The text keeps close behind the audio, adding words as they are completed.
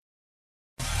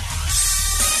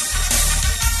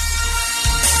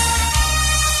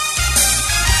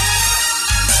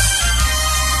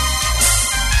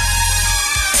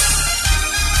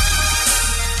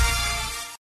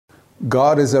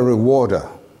God is a rewarder.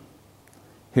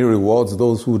 He rewards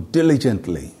those who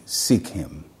diligently seek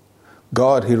him.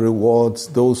 God, he rewards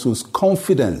those whose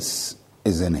confidence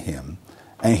is in him.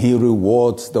 And he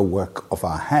rewards the work of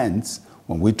our hands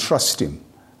when we trust him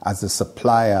as the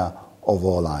supplier of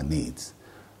all our needs.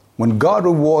 When God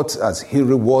rewards us, he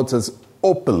rewards us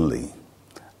openly.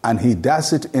 And he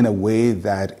does it in a way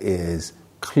that is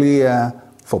clear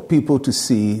for people to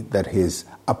see that his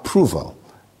approval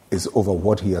is over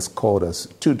what he has called us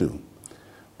to do.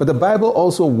 But the Bible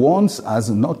also warns us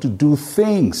not to do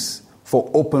things for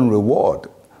open reward.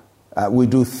 We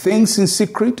do things in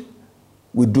secret,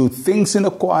 we do things in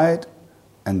the quiet,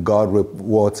 and God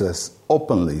rewards us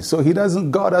openly. So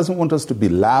God doesn't want us to be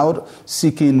loud,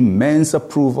 seeking men's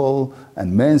approval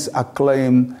and men's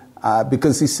acclaim,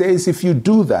 because he says if you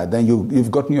do that, then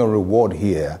you've gotten your reward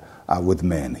here with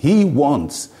men. He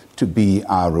wants to be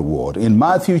our reward. In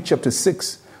Matthew chapter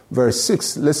 6, verse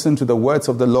 6, listen to the words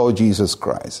of the Lord Jesus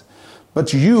Christ.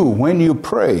 But you, when you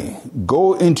pray,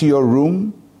 go into your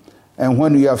room, and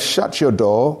when you have shut your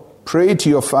door, pray to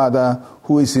your Father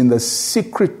who is in the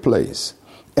secret place,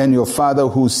 and your Father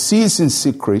who sees in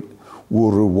secret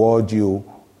will reward you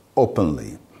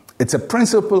openly. It's a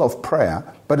principle of prayer,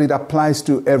 but it applies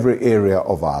to every area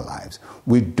of our lives.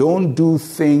 We don't do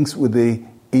things with the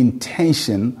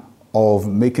intention of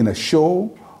making a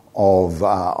show,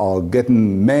 or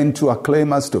getting men to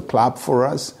acclaim us, to clap for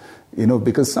us,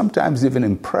 because sometimes even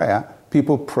in prayer,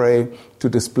 people pray to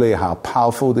display how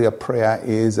powerful their prayer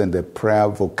is and their prayer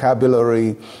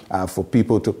vocabulary, for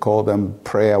people to call them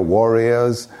prayer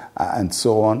warriors, and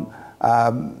so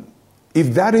on.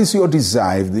 If that is your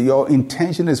desire, if your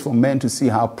intention is for men to see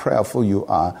how prayerful you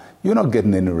are, you're not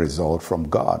getting any result from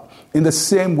God. In the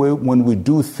same way, when we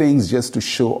do things just to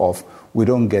show off, we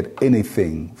don't get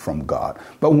anything from God.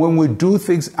 But when we do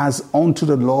things as unto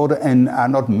the Lord and are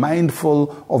not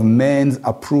mindful of men's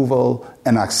approval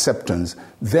and acceptance,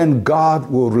 then God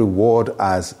will reward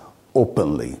us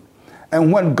openly.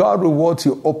 And when God rewards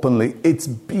you openly, it's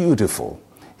beautiful.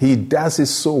 He does it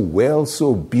so well,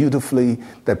 so beautifully,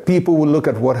 that people will look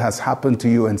at what has happened to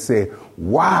you and say,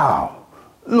 wow,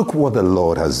 look what the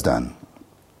Lord has done.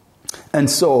 And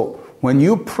so when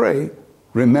you pray,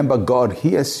 remember God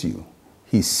hears you.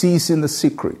 He sees in the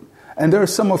secret. And there are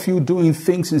some of you doing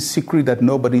things in secret that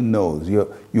nobody knows.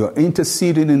 You're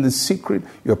interceding in the secret.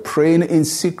 You're praying in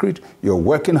secret. You're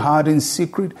working hard in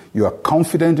secret. You are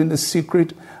confident in the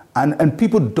secret. And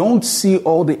people don't see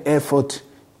all the effort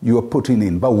you are putting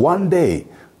in. But one day,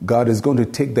 God is going to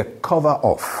take the cover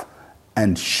off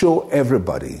and show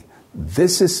everybody,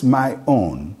 this is my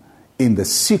own. In the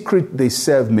secret, they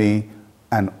serve me,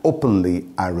 and openly,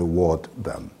 I reward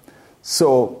them.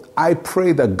 So I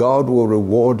pray that God will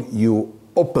reward you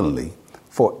openly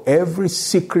for every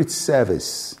secret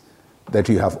service that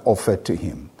you have offered to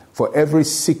him, for every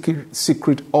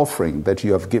secret offering that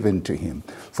you have given to him,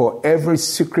 for every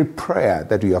secret prayer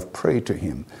that you have prayed to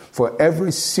him, for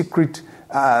every secret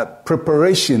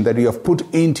preparation that you have put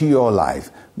into your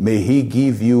life. May he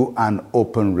give you an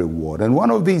open reward. And one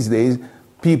of these days,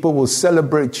 people will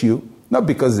celebrate you, not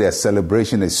because their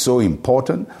celebration is so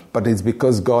important, but it's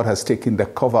because God has taken the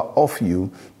cover off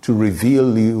you to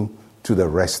reveal you to the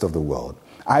rest of the world.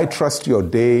 I trust your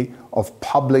day of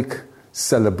public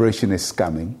celebration is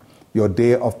coming. Your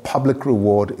day of public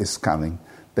reward is coming.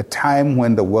 The time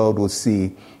when the world will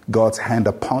see God's hand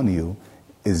upon you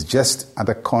is just at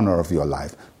the corner of your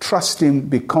life. Trust him,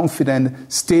 be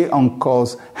confident, stay on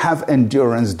course, have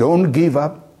endurance, don't give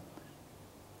up,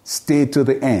 stay to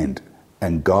the end.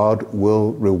 And God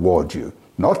will reward you.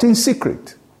 Not in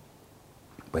secret,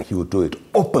 but he will do it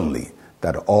openly,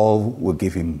 that all will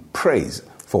give him praise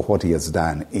for what he has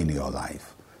done in your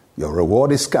life. Your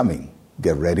reward is coming.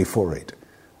 Get ready for it.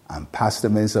 I'm Pastor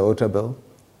Mensa Otabil.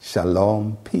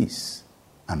 Shalom, peace,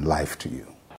 and life to you.